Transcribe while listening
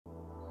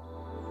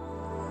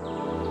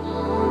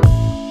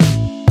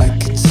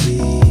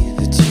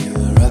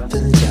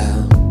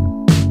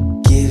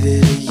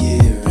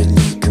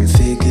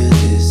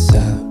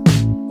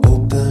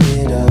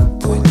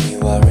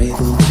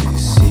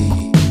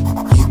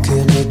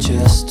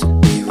just to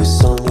be with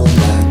someone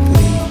like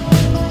me?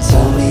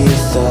 Tell me your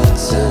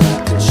thoughts and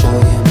I can show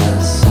you my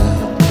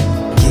side.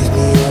 Give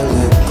me a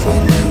look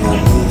when you are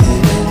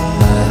moving in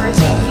my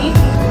time.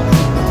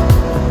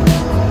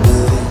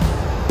 Moving.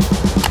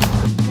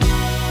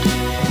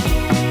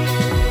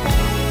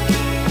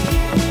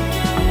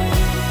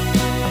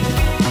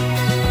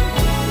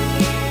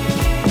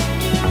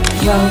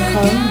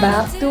 Welcome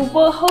back to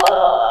Bohol!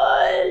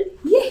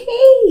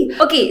 Yay!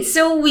 Okay,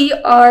 so we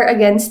are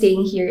again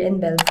staying here in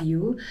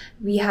Bellevue.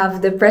 We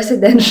have the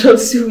presidential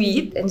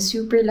suite and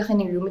super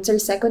laki ng room. It's our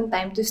second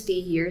time to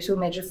stay here, so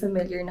medyo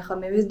familiar na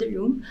kami with the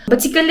room.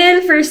 But si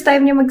Khalil, first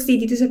time niya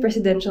mag-stay dito sa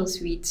presidential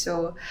suite.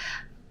 So,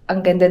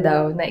 ang ganda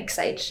daw,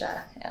 na-excite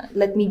siya. Yeah.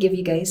 Let me give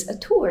you guys a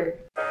tour.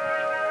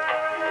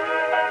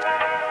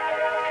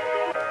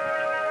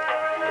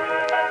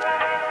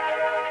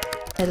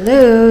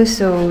 Hello!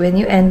 So, when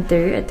you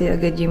enter, ito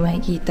agad yung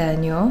makikita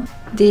nyo.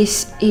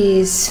 This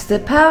is the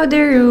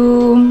powder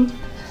room,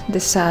 the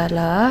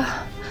sala,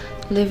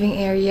 living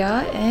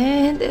area,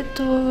 and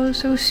ito,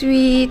 so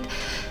sweet.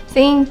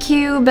 Thank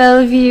you,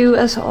 Bellevue,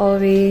 as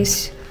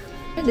always.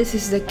 This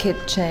is the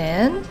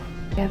kitchen.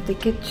 We have the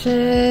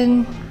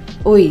kitchen.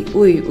 Uy,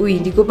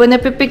 hindi ko pa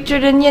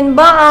napipicturean yan,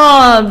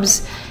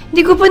 Bobs!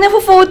 Hindi ko pa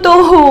napo-photo!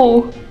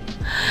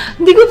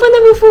 Hindi ko pa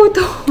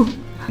napo-photo!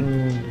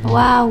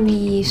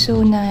 Wowie,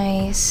 so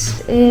nice.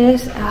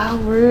 This is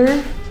our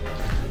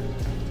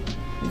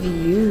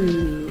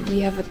view.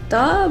 We have a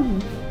tub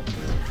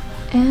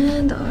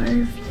and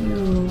our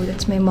view.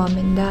 That's my mom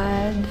and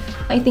dad.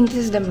 I think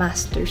this is the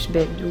master's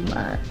bedroom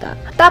ata.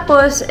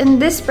 Tapos, in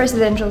this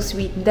presidential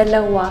suite,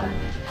 dalawa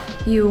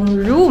yung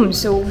room.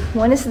 So,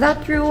 one is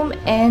that room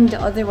and the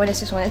other one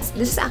is this one.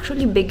 This is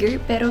actually bigger,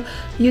 pero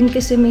yun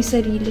kasi may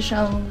sarili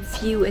siyang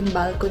view and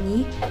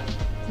balcony.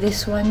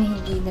 This one,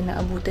 hindi na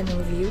naabutan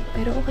ng view.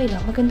 Pero okay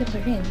lang, maganda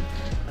pa rin.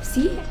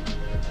 See?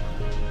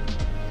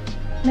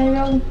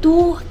 Mayroong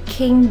 2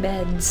 king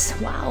beds.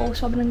 Wow,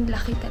 sobrang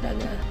laki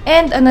talaga.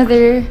 And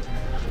another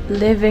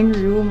living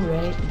room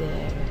right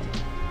there.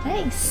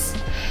 Nice!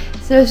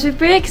 So,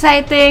 super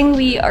exciting.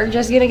 We are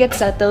just gonna get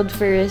settled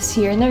first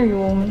here in our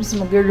rooms.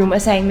 Mag-room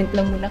assignment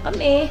lang muna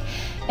kami.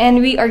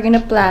 And we are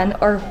gonna plan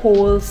our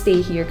whole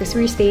stay here because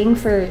we're staying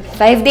for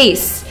 5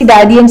 days. Si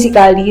Daddy and si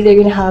Kali, they're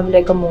gonna have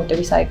like a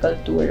motorcycle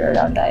tour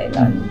around the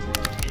island.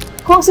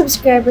 Kung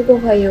subscriber ko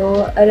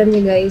kayo, alam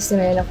niyo guys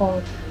na meron akong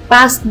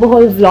past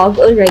Bohol vlog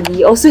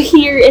already. Also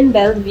here in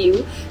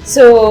Bellevue.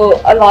 So,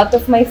 a lot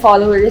of my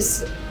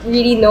followers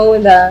really know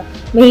na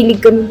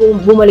mahilig kami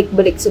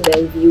bumalik-balik sa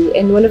Bellevue.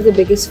 And one of the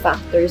biggest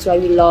factors why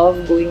we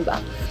love going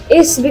back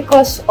is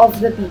because of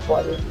the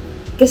people.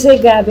 Kasi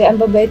grabe,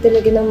 ang babait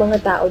talaga ng mga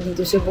tao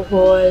dito sa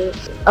Bohol.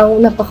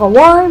 Ang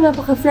napaka-warm,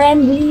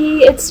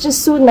 napaka-friendly. It's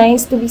just so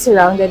nice to be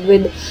surrounded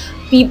with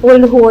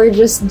people who are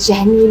just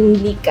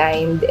genuinely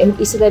kind. And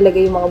isa talaga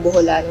yung mga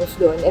Boholanos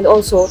doon. And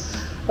also,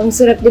 ang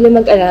sarap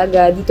nila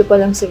mag-alaga. Dito pa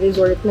lang sa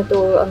resort na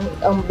to,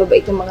 ang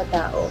babait ng mga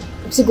tao.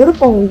 Siguro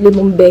pang 5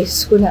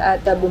 beses ko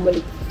na ata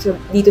bumalik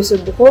dito sa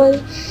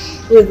Bohol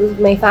with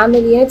my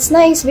family. And it's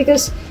nice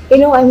because, you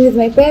know, I'm with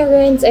my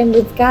parents, I'm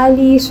with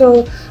Kali,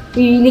 so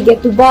we really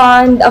get to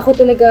bond. Ako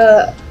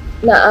talaga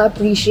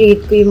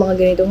na-appreciate ko yung mga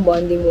ganitong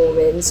bonding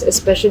moments,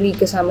 especially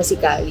kasama si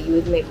Kali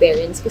with my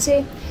parents.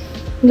 Kasi,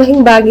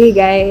 laking bagay,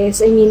 guys.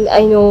 I mean,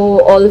 I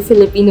know all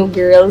Filipino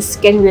girls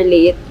can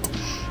relate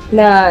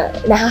na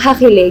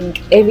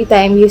nakakakilig every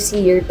time you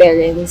see your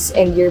parents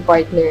and your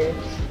partner.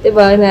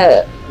 Diba?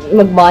 Na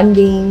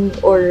mag-bonding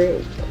or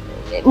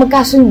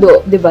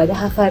magkasundo, diba?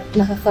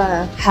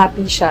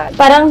 Nakaka-happy siya.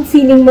 Parang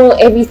feeling mo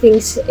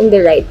everything's in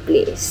the right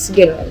place.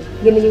 Ganun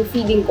yung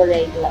feeling ko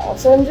right now.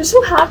 So I'm just so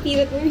happy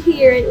that we're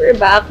here and we're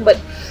back. But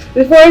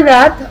before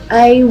that,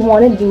 I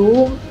wanna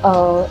do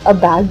a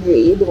bag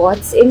raid.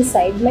 What's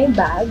inside my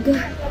bag?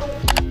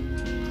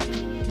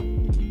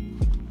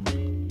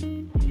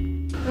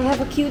 I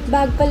have a cute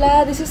bag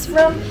pala. This is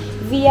from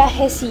Via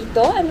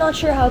Hesito. I'm not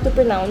sure how to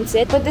pronounce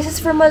it, but this is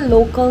from a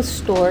local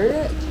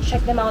store.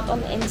 Check them out on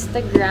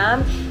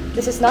Instagram.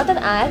 This is not an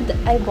ad.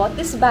 I bought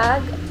this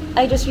bag.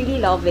 I just really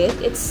love it.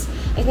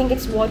 I think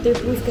it's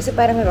waterproof kasi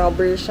parang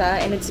rubber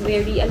siya, and it's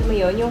very, alam mo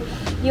yun,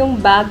 yung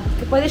bag,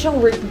 pwede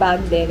siyang work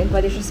bag din, and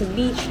pwede siya sa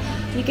beach.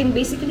 You can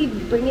basically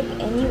bring it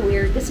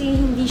anywhere kasi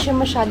hindi siya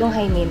masyadong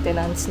high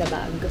maintenance na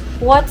bag.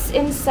 What's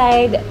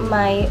inside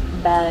my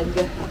bag?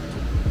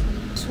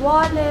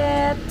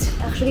 Wallet.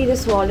 Actually,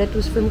 this wallet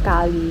was from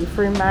Kali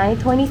for my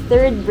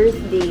 23rd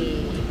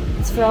birthday.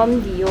 It's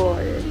from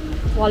Dior.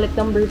 Wallet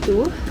number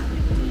 2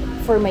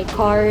 for my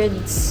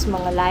cards,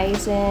 mga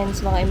license,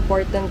 mga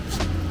important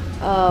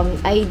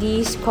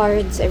IDs,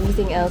 cards,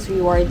 everything else,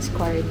 rewards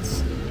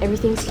cards.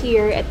 Everything's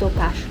here. Ito,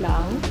 cash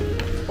lang.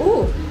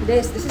 Oh,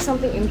 this is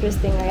something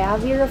interesting. I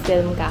have here a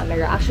film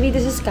camera. Actually,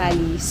 this is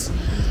Kali's.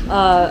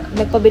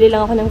 Nagpabili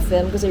lang ako ng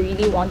film because I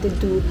really wanted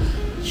to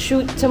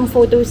shoot some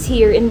photos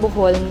here in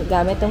Bohol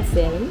gamit ang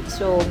film.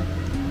 So,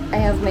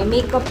 I have my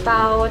makeup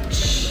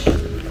pouch,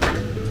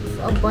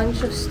 a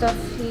bunch of stuff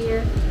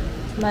here,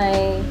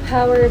 my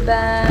power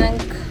bank,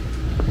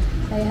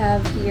 I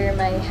have here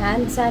my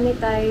hand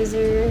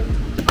sanitizer.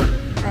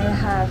 I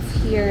have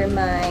here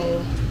my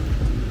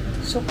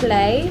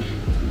suklay.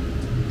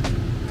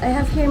 I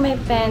have here my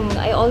pen.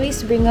 I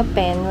always bring a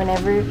pen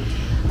whenever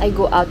I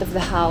go out of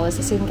the house.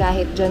 As in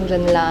kahit dyan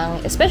lang.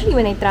 Especially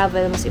when I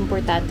travel, mas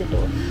importante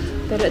to.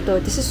 Pero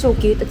ito, this is so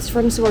cute. It's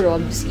from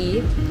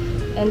Swarovski.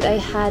 And I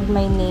had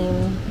my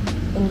name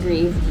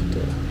engraved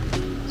dito.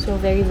 So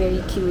very, very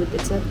cute.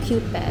 It's a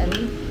cute pen.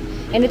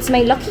 And it's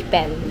my lucky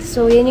pen.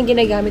 So yan yung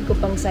ginagamit ko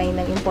pang sign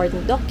ng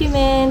important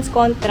documents,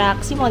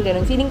 contracts, yung mga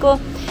ganun.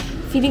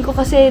 Feeling ko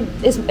kasi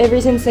ever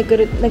since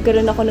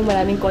nagkaroon ako ng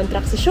maraming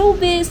contracts sa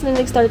showbiz, na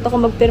nag-start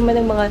ako magpirma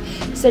ng mga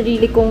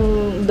sarili kong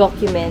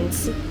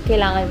documents,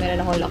 kailangan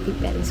meron akong lucky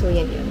pen. So,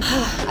 yan yun.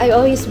 I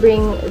always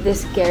bring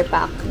this care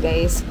pack,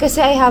 guys.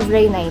 Kasi I have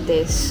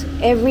rhinitis.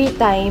 Every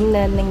time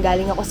na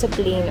nanggaling ako sa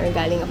plane or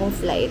galing akong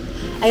flight,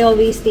 I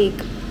always take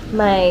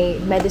my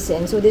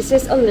medicine. So, this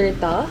is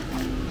Allerta.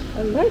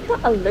 Allerta.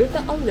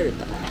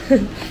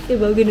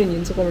 Diba? Ganun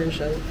yun sa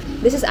commercial.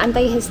 This is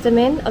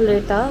antihistamine,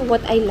 Allerta. What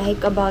I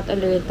like about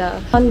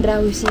Allerta,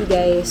 non-drowsy,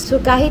 guys. So,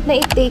 kahit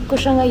na i-take ko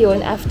siya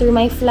ngayon after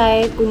my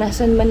flight, kung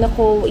nasan man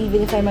ako,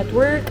 even if I'm at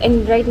work,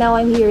 and right now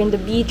I'm here in the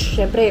beach,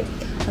 syempre,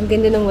 ang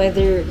ganda ng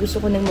weather,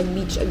 gusto ko nang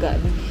mag-beach agad.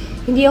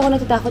 Hindi ako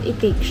natatakot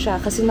i-take siya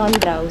kasi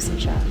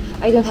non-drowsy siya.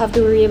 I don't have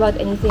to worry about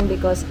anything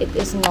because it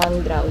is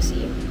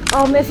non-drowsy.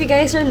 If you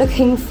guys are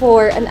looking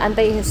for an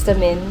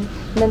antihistamine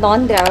na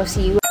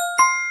non-drowsy,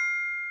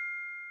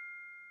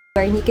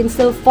 and you can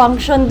still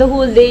function the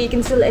whole day, you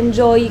can still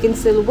enjoy, you can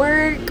still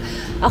work.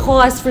 Ako,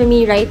 as for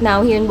me right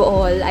now here in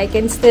Bohol, I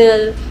can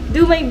still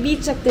do my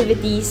beach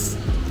activities.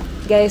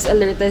 Guys,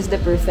 Allerta is the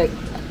perfect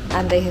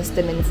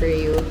antihistamine for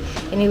you.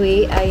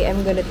 Anyway, I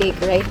am gonna take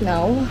right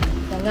now.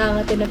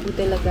 Nangangati na po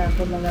talaga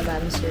ako mga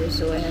hamster,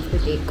 so I have to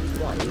take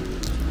one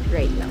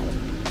right now.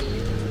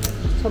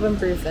 Sobrang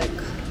perfect.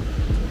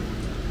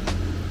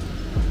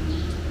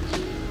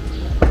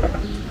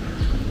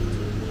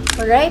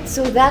 Alright,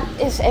 so that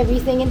is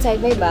everything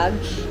inside my bag.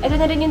 Ito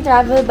na rin yung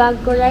travel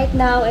bag ko right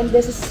now, and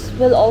this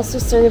will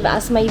also serve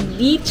as my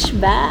beach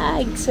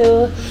bag.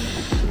 So,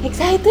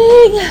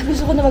 exciting!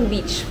 Gusto ko na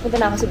mag-beach.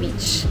 Punta na ako sa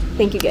beach.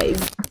 Thank you, guys.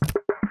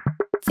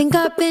 Think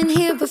I've been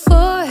here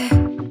before.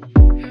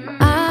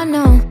 I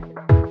know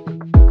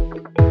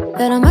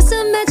that I must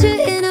have met you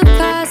in a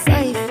past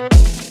life.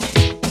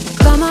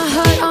 Got my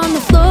heart on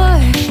the floor.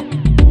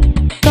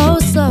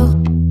 Go slow.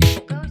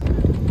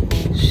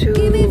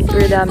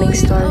 Super daming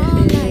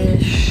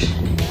starfish.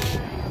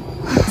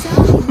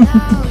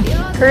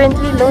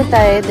 Currently low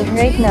tide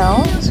right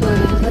now. So,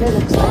 this is what it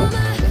looks like.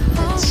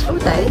 It's low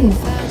tide.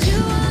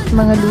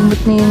 Mga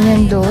lumot na yun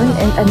yan doon.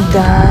 And ang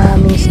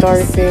daming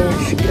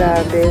starfish.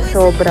 Grabe.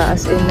 Sobra,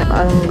 as in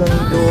hanggang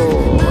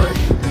doon.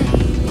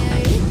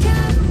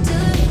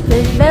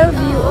 There's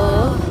Bellevue,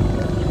 oh.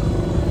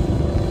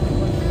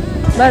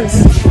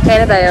 Babs,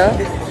 kaya na tayo?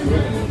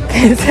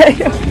 Kaya na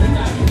tayo.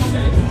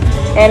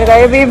 Kaya na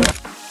tayo, babe.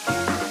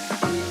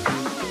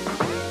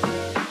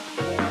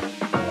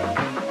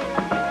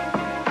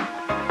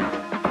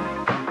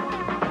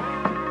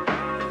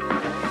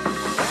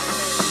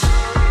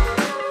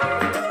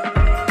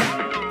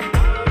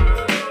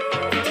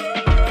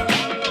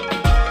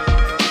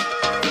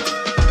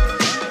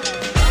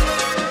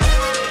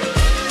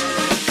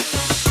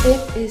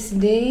 It is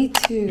day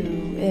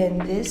 2,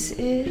 and this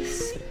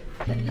is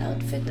the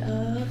outfit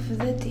of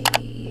the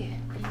day.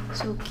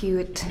 So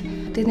cute.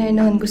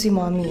 Tinarnahan ko si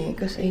mommy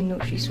because I know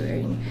she's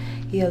wearing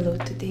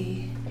yellow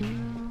today.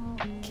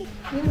 Okay,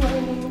 good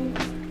morning.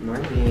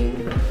 Morning.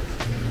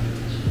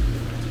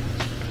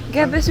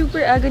 Gabi,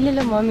 super aga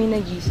nila mommy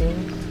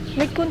nagising.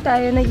 Like kung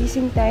tayo,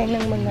 nagising tayo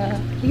ng mga...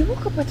 We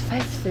woke up at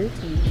 5:30.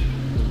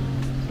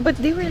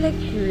 But they were like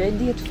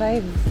ready at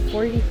 5:45.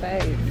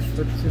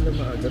 Ba't sila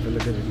maaga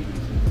talaga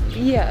nagigising?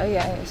 Yeah,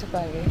 sa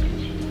bagay.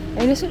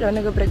 Ayun na sila,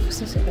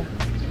 nag-breakfast na sila.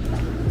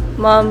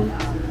 Mom,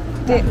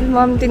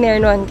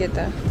 tinernoan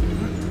kita.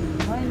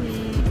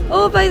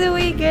 Oh, by the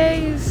way,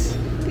 guys,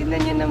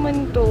 tignan nyo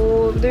naman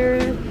to.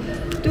 They're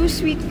two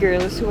sweet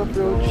girls who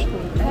approached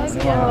me.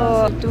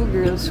 Two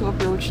girls who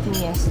approached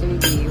me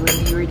yesterday when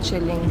we were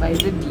chilling by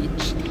the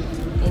beach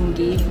and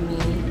gave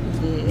me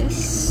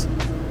this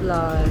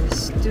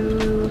plus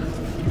 2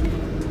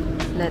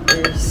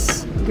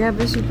 letters.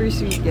 Grabe, super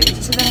sweet, guys.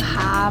 Sobrang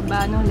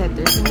haba ng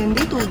letters. And then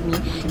they told me,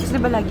 kasi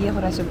diba lagi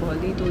ako nasa Bohol,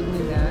 they told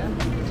me na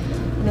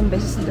ilang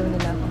beses na daw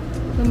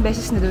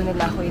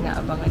nila ako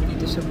inaabangan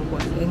dito sa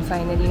Bohol. And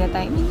finally,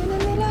 na-timing na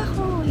nila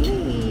ako.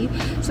 Yay!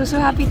 So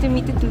happy to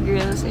meet the two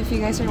girls. If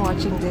you guys are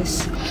watching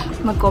this,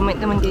 mag-comment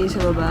naman kayo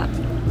sa baba.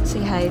 Say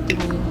hi to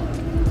me.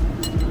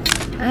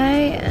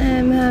 I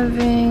am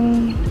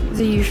having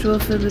the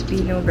usual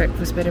Filipino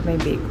breakfast, pero may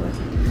bacon.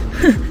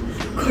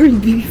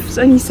 Corned beef,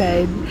 sunny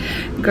side,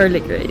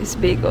 garlic rice,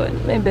 bacon.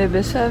 My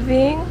bebe's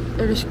having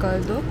arroz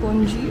caldo,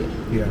 congee.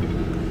 Yeah.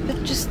 But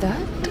just that?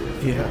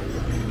 Yeah.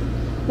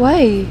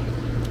 Why?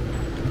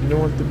 You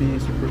don't want to be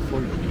super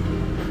full.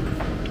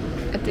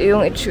 Ito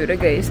yung itsura,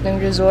 guys, ng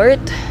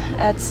resort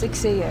at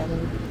 6 AM.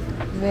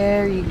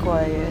 Very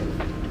quiet.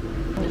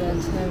 And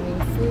that's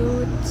having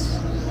fruits.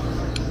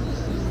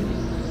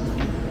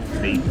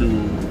 Day 2.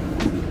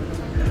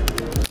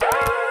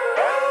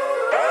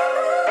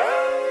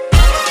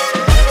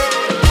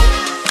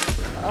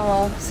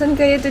 Oh, saan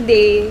kayo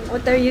today?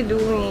 What are you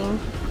doing?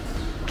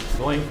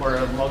 Going for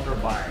a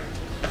motorbike.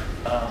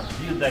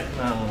 View deck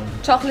ng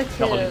Chocolate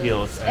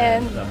Hills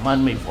And and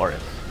man-made forest.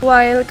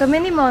 while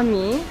kami ni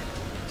Mommy,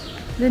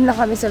 dun na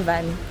kami sa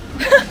van.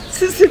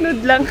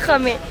 Susunod lang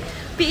kami.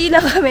 PE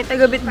na kami,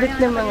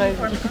 taga-bit-bit ng mga...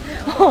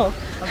 Oh.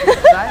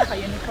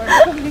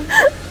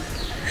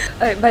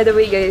 Ay, by the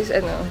way guys,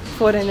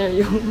 foreigner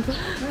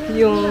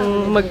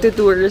yung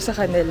magtutour sa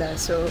kanila.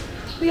 So,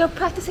 we are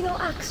practicing our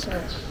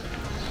accent.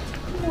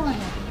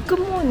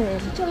 Good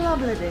morning.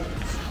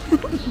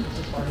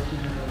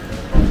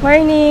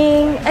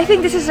 Morning! I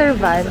think this is our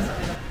van.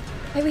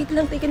 Ay, wait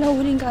lang. Teka,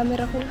 nahuli yung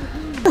camera ko.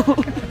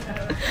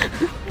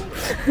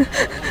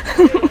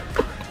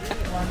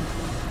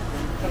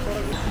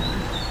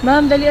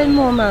 Ma'am, dalian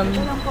mo, ma'am.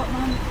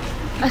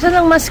 Asan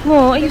ang mask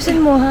mo?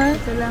 Ayusin mo, ha?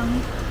 Ito lang.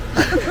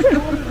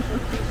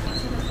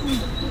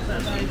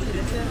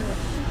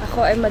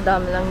 Ako ay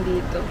madam lang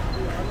dito.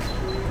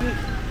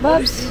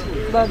 Babs!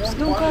 Babs,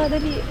 doon ka.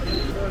 Dali.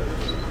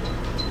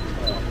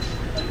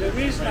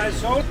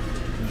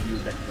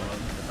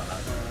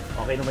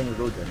 Okay naman yung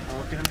road.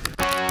 Okay.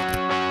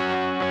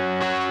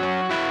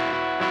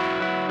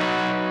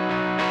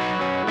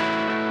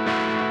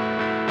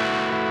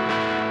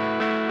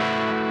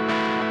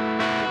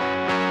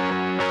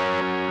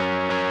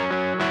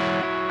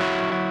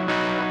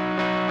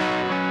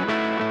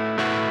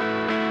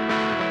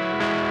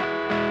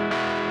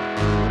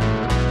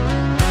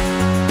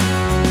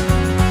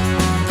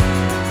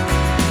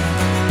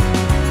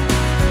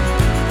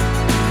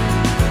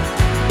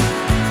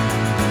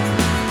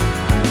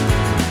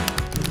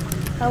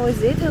 How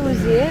was it? How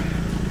was it?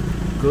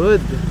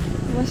 Good.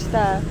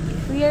 Kumusta?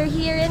 We are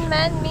here in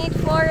man-made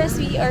forest.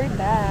 We are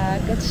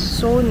back. It's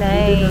so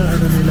nice.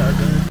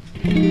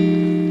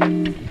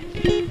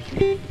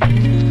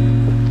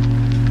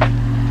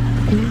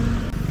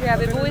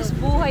 Grabe,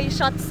 buhay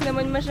shots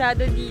naman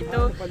masyado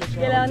dito.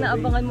 Kailangan na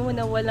abangan mo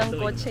na walang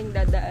kotseng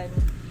dadaan.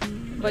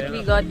 But we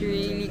got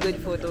really good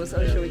photos.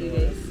 I'll show you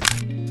guys.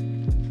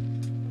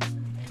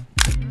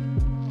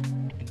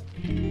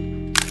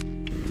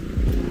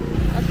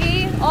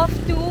 Okay, off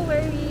to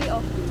where we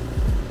off to?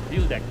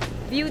 View deck.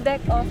 View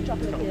deck of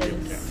Chocolate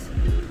Hills.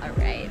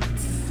 Alright.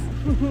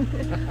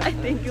 I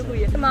thank you,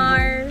 Kuya.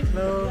 Mar.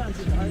 No.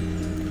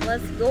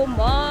 Let's go,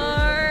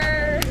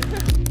 Mar.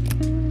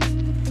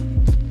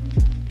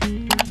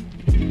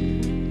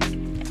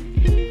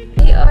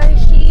 We are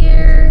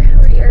here.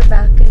 We are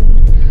back in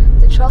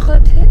the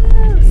Chocolate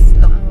Hills.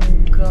 Look,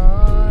 ang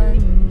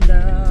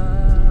ganda.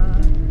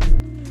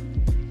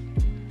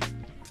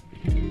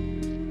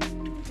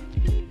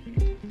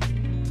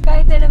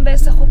 Kahit ilang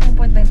beses ako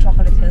pupunta ng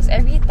Chocolate Hills,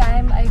 every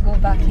time I go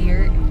back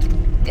here,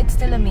 it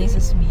still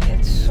amazes me.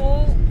 It's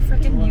so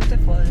freaking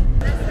beautiful.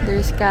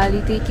 There's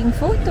Kali taking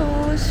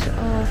photos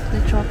of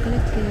the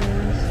Chocolate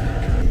Hills.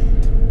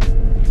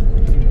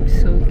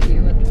 So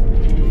cute.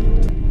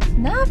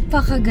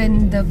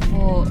 Napakaganda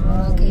po,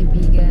 mga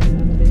kaibigan.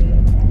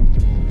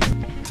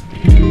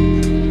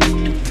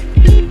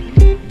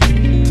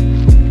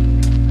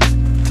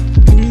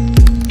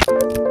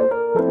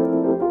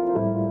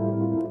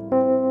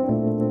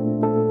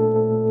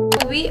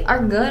 We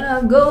are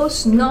gonna go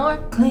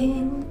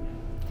snorkeling.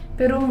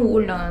 Pero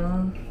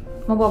umuulan.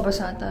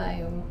 Mababasa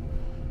tayo.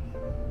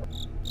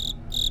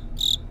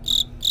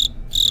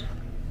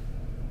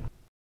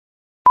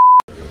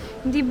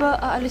 Hindi ba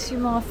aalis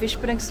yung mga fish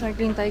pag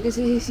nag-snorkeling tayo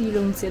kasi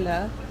sisilong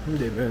sila?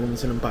 Hindi, meron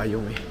silang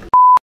payong eh.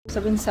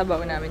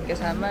 Sabaw namin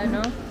kasama,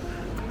 no?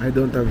 I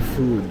don't have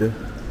food.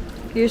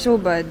 You're so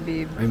bad,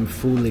 babe. I'm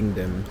fooling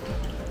them.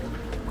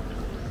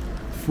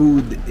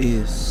 Food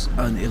is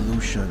an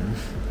illusion.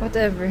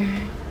 Whatever.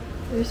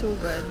 You're so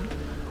bad.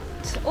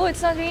 Oh,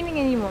 it's not raining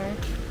anymore.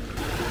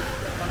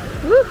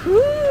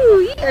 Woohoo!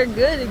 We are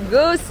gonna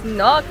go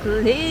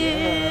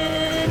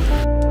snorkeling!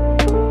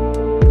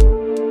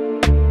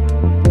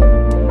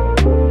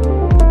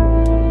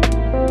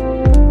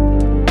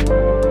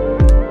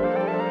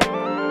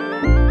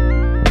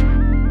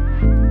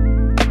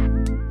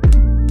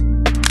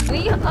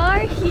 We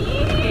are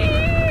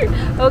here!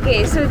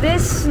 Okay, so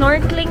this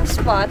snorkeling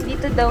spot,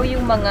 dito daw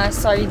yung mga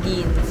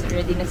sardines.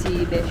 Ready na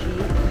si Beshi.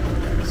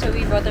 So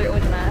we brought our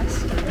own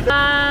mask.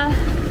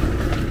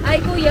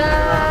 Ay kuya!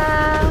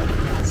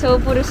 So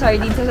puro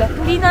sardines. So,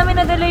 hindi namin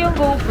nadala yung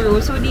GoPro,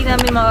 so hindi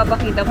namin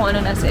makapakita kung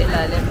ano nasa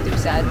ilalim. Too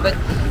sad. But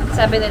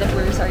sabi nila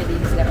puro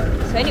sardines lang.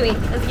 So anyway,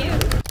 let's go!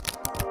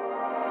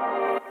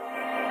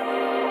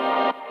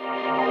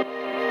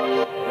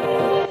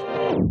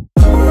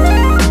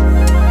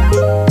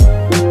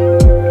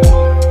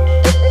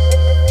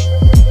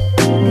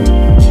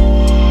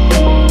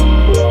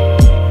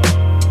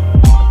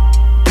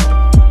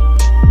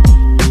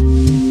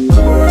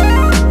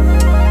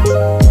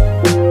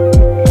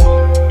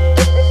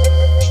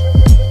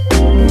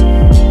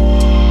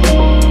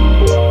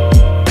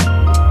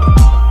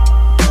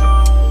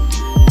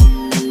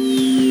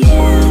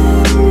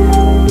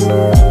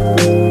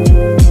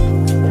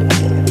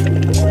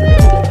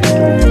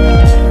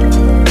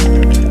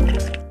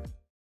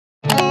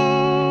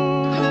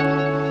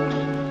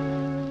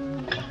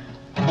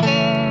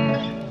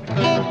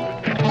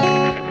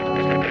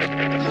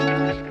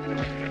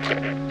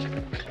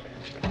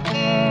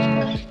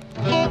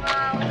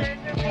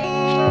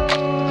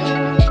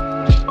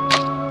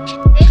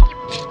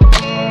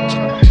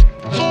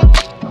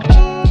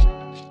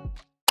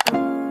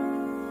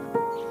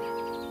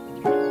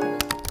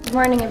 Good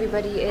morning,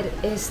 everybody. It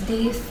is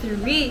day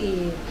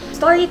 3.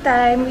 Story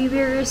time. We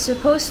were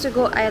supposed to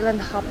go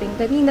island hopping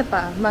kanina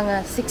pa,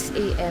 mga 6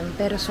 AM.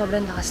 Pero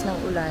sobrang lakas ng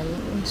ulan.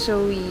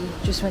 So we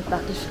just went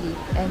back to sleep.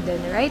 And then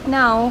right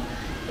now,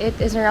 it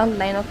is around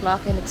 9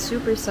 o'clock and it's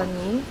super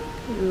sunny.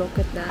 Look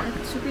at that.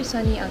 Super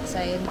sunny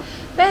outside.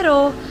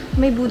 Pero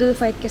may boodle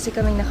fight kasi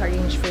kaming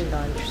naka-arrange for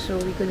lunch. So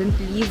we couldn't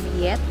leave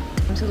yet.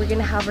 So we're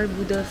gonna have our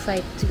boodle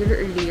fight siguro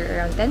earlier,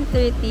 around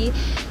 10:30,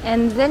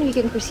 and then we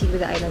can proceed with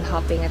the island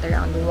hopping at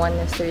around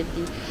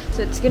 1:30.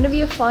 So it's gonna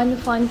be a fun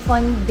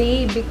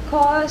day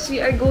because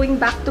we are going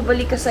back to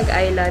Balikasag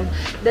Island.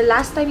 The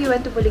last time we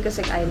went to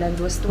Balikasag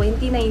Island was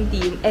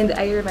 2019, and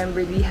I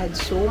remember we had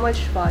so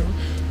much fun.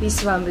 We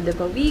swam with the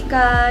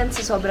pawikan,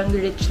 so sobrang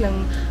rich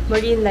ng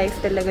marine life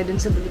talaga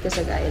dun sa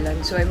Balikasag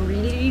Island. So I'm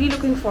really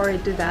looking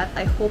forward to that.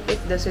 I hope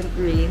it doesn't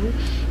rain.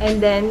 And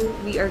then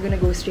we are gonna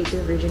go straight to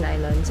the Virgin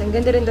Islands. Ang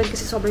ganda rin doon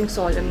kasi sobrang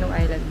solemn ng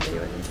island na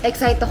yun.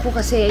 Excited ako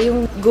kasi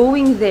yung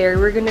going there,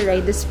 we're gonna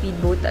ride the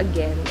speedboat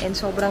again. And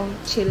sobrang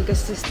chill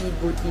kasi sa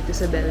speedboat dito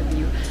sa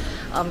Bellevue.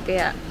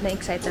 Kaya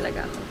na-excite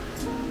talaga ako.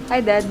 Hi,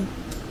 Dad!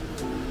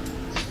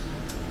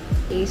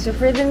 Okay, so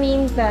for the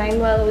meantime,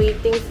 while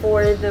waiting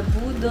for the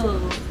boodle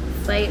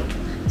fight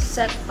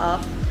set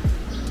up,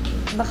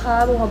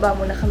 baka bumaba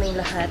muna kaming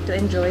lahat to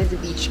enjoy the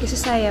beach. Kasi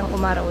sayang,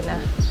 umaraw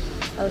na.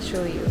 I'll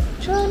show you.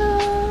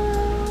 Tara!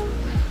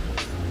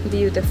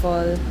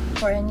 Beautiful.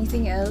 For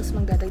anything else,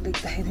 magdadagdag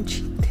tayo ng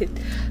cheated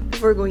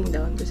before going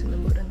down kasi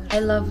namura na.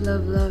 I love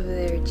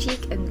their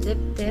cheek and lip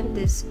tint.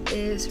 This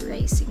is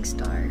Rising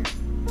Star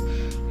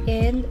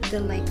and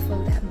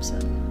Delightful Damsel.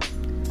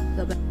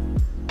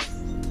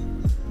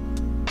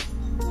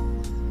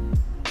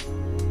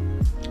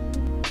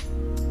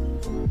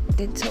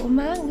 Din sa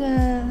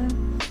umaga.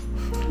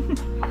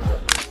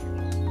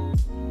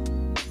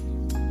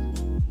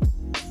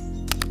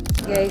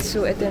 Guys,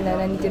 so ito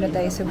na, nandito na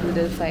tayo sa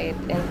boodle fight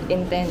and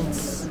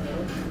intense.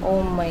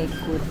 Oh my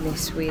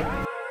goodness, wait.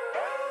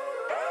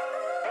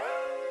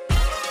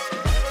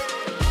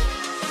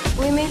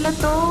 Uy, may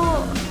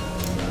lato!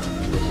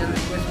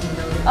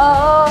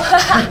 Oo!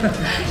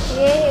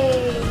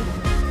 Yay!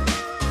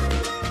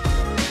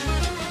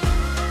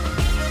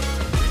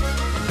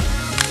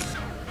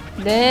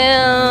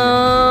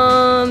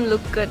 Damn!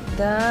 Look at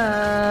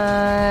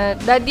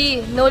that! Daddy,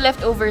 no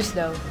leftovers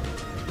daw.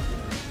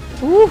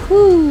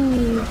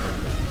 Woohoo!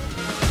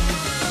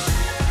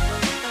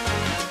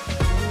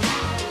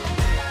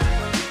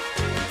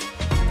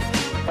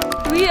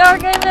 We are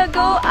gonna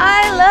go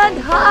island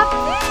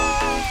hopping!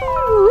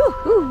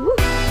 Woohoo!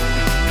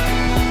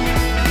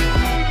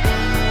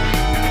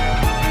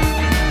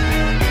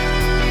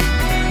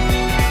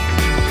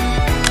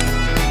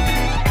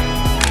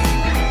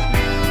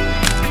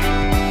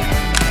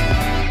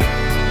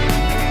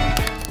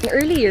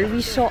 Earlier,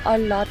 we saw a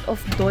lot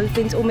of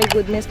dolphins. Oh my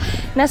goodness.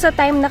 Nasa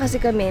time na kasi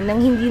kami nang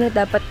hindi na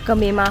dapat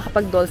kami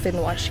makakapag-dolphin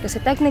watch.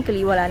 Kasi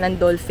technically, wala nang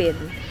dolphin.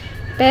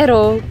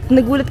 Pero,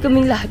 nagulat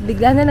kaming lahat.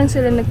 Bigla na lang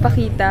sila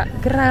nagpakita.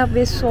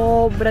 Grabe,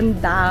 sobrang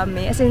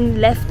dami. As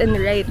in, left and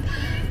right.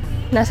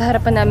 Nasa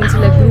harapan namin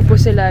sila, grupo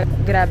sila.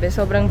 Grabe,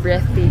 sobrang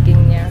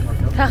breathtaking niya.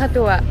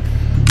 Kakatuwa.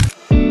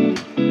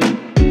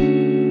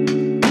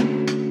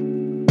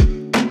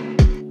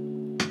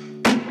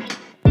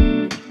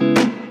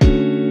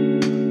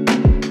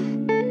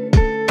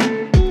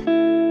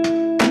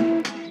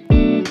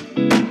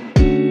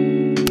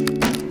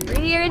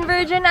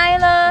 Virgin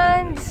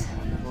Islands!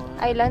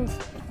 Island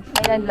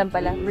lang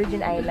pala.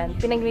 Virgin Island.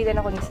 Pinagmitan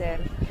ako ni Sir.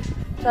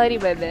 Sorry,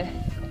 bebe.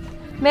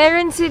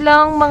 Meron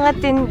silang mga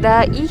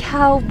tinda.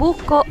 Ihaw,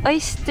 buko,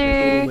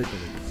 oyster.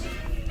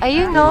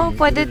 Ayun, no?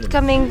 Pwede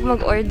kaming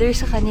mag-order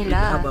sa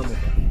kanila.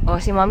 Oh,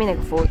 si Mommy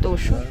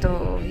nag-photoshoot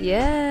to.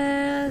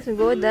 Yes!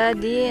 Go,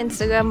 Daddy.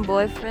 Instagram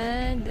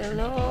boyfriend.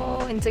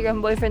 Hello.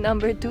 Instagram boyfriend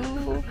number 2.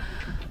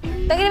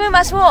 Tangin na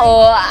may mas mo,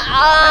 oh.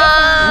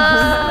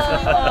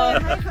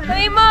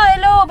 Sabi mo,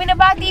 hello,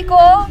 binabati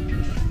ko.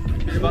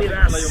 Binabati ko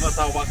pala yung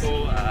asawa ko,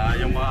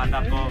 yung mga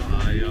anak ko.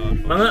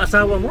 Mga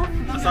asawa mo?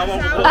 Asawa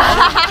ko po.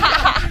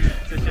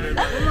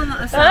 Mga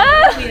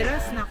asawa,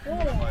 miras, naku.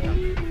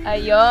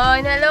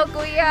 Ayun, hello,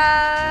 kuya.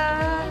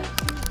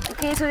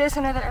 Okay, so there's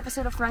another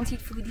episode of Front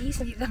Seat Foodies.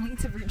 Nandito lang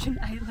sa Virgin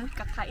Island.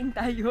 Kakain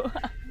tayo.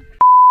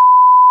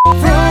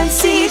 Front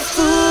Seat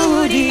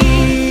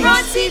Foodies!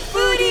 Front Seat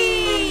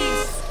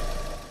Foodies!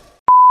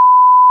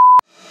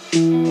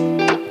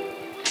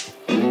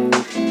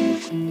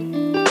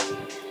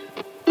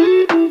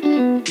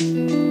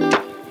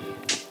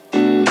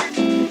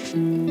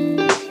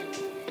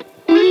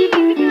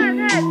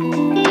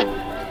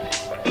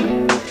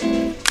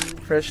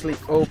 Freshly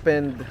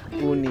opened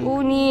uni.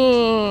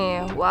 Uni!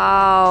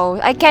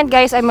 Wow! I can't,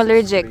 guys. I'm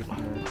allergic.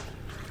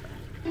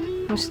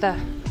 Musta?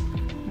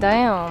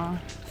 Damn.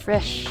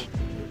 Fresh.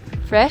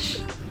 Fresh?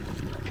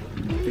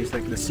 Tastes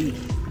like the sea.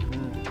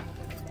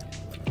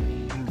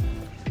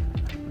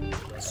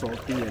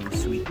 Salty and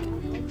sweet.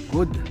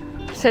 Good.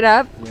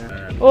 Sarap?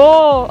 Yeah.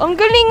 Oh! Ang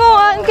galing,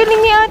 oh! Ang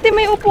galing ni ate.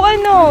 May upuan,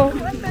 oh!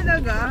 Ano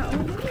talaga?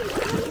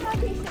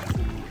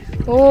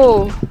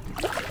 Oh!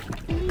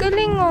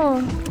 galing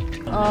oh.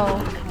 Oh.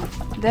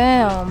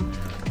 Damn.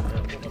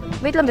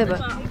 Wait lang, diba?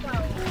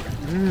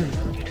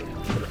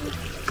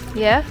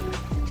 Yeah?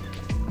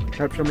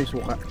 Sarap siya may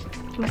suka.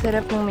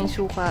 Masarap yung may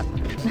suka.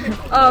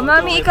 Oh,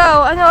 mami,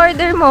 ikaw, ano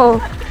order mo?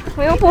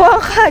 May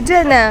upuan ka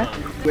dyan ah.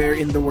 Where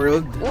in the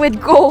world? With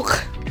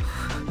Coke.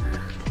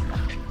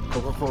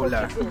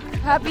 Coca-Cola.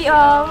 Happy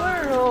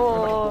hour!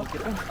 Oh.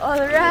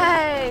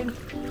 Alright!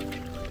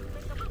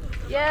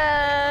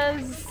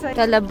 Yes!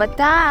 Talaba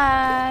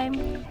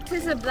time!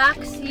 This is a Black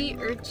Sea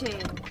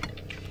urchin.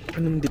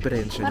 Anong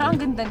diferensya Parang ang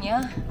niya? ganda niya.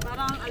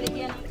 Parang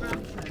aligyan ng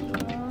crab.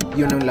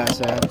 Yun ang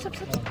lasa.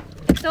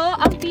 Ito,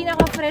 ang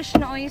pinaka-fresh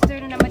na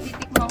oyster na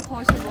matitikman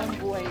ko sa buong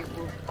buhay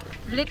ko.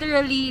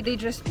 Literally, they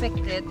just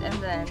picked it and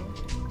then...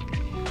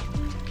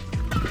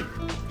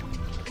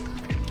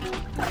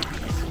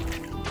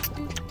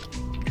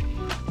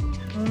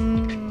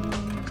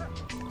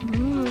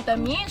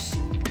 Tamis!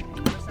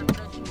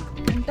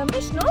 Ang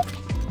tamis, no?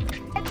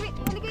 Edward,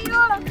 hindi kayo!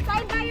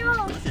 Kain tayo!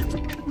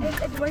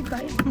 Edward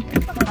ba?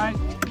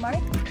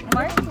 Mark?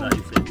 Mark?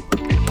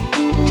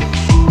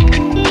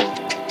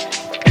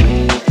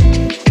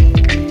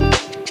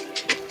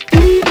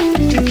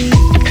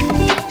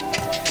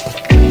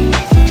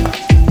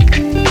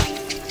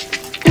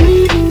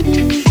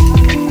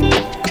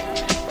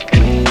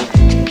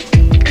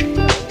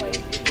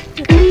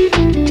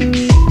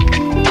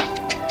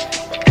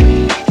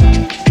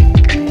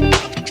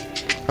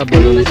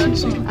 Abalone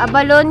sisig.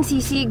 Abalone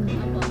sisig.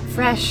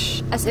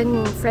 Fresh. As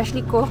in,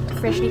 freshly cooked,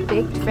 freshly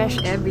picked, fresh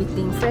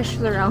everything. Fresh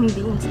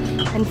surroundings.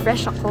 And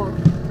fresh ako.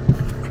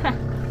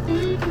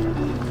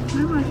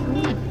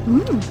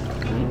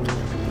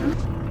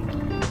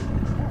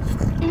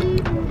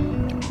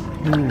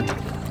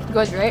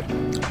 Good, right?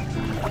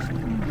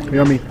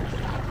 Yummy.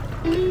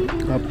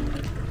 Up.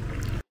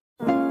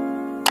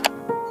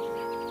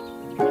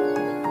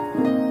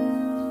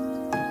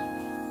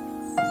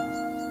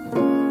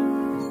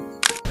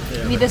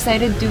 We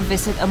decided to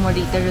visit a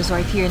Morita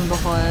resort here in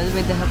Bohol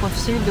with the help of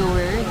Sir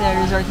Doer, the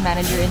resort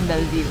manager in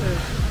Bellevue.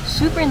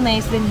 Super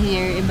nice din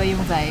here, iba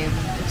yung vibe.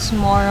 It's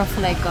more of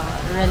like a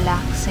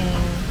relaxing,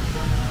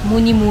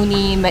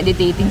 muni-muni,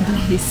 meditating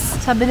place.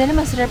 Sabi nila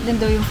masarap din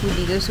daw yung food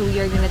dito, so we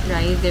are gonna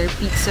try their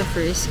pizza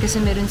first kasi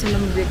meron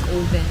silang brick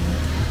oven.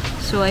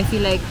 So I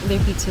feel like their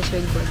pizzas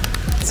are good.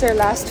 It's our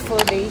last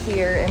full day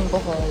here in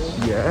Bohol.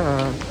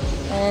 Yeah.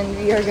 And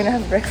we are gonna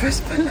have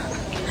breakfast pala.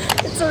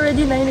 It's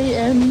already 9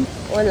 AM.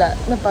 Wala,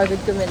 napagod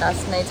kami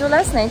last night. So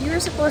last night, we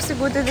were supposed to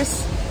go to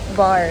this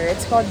bar.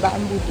 It's called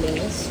Bamboo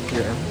Place.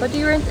 Yeah. But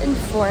we weren't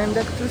informed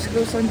that it was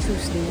closed on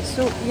Tuesday.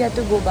 So we had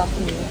to go back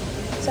here.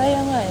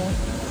 Sayang nga eh.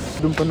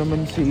 Doon pa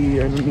naman si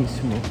ano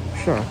mismo.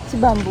 Siya.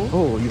 Si Bamboo?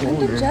 Oh, yung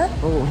Nandun owner. siya?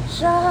 Oh.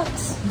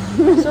 Shucks!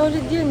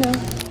 Solid yun, no?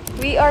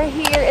 We are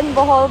here in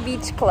Bohol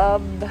Beach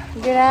Club.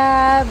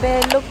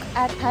 Grabe! Look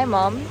at... Hi,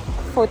 Mom.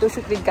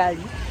 Photoshoot with Khalil.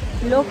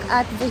 Look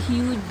at the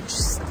huge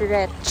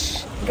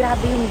stretch.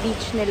 Grabe yung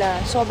beach nila.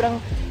 Sobrang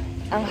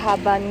ang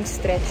haba ng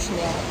stretch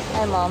niya.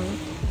 Hi, Mom.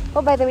 Oh,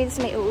 by the way, this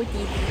is my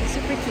OOTD.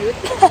 Super cute.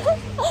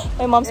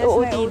 My mom's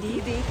OOTD.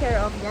 Take care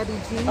of Gabbi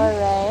Garcia.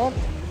 Alright.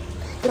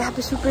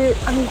 Grabe, super...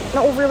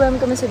 Na-overwhelm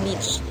kami sa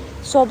beach.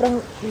 Sobrang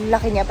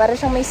laki niya. Para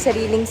siyang may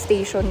sariling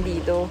station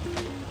dito.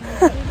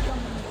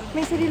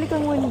 May sarili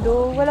kang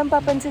mundo. Walang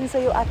papansin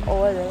sa'yo at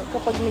all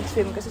kapag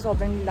nag-swim kasi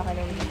sobrang laki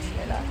ng beach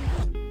nila.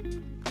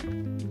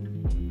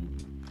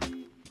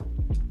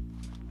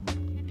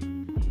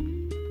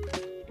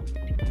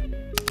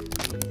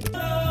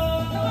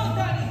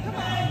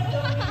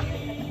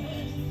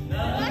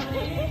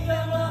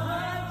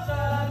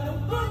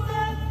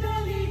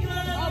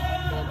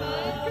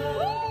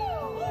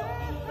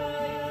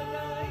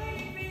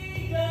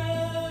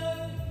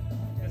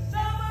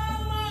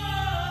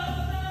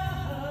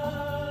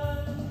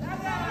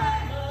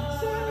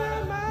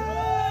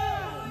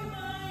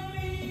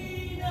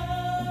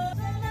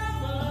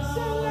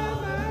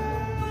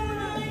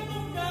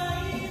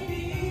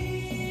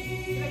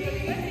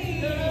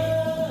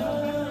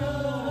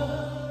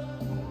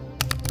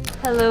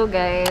 Hello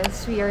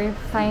guys, we are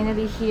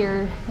finally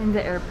here in the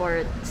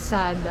airport.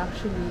 Sad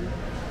actually.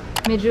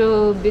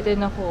 Medyo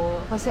bitin ako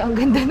kasi ang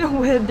ganda ng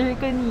weather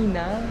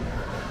kanina,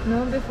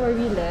 no, before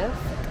we left.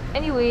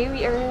 Anyway,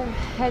 we are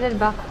headed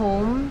back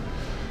home.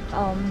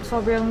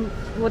 Sobrang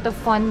what a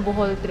fun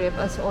Bohol trip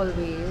as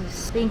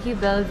always. Thank you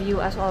Bellevue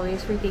as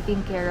always for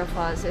taking care of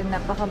us, and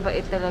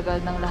napakabait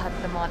talaga ng lahat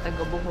ng mga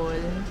taga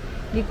Bohol.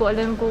 Hindi ko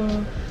alam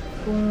kung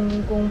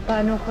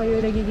paano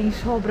kayo nagiging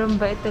sobrang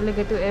bait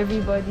talaga to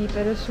everybody,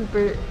 pero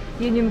super,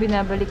 yun yung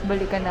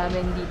binabalik-balikan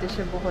namin dito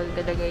sa Bohol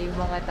talaga, yung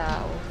mga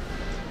tao.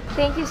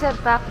 Thank you sa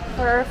pack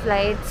for our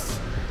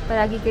flights.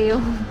 Palagi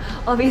kayong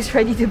always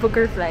ready to book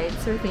our flights,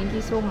 so thank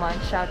you so much.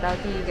 Shout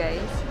out to you guys.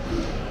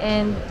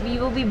 And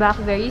we will be back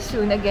very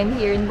soon again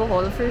here in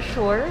Bohol for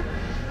sure.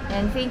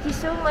 And thank you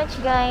so much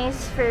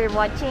guys for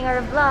watching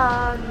our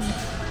vlog.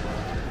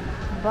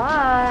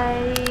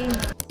 Bye!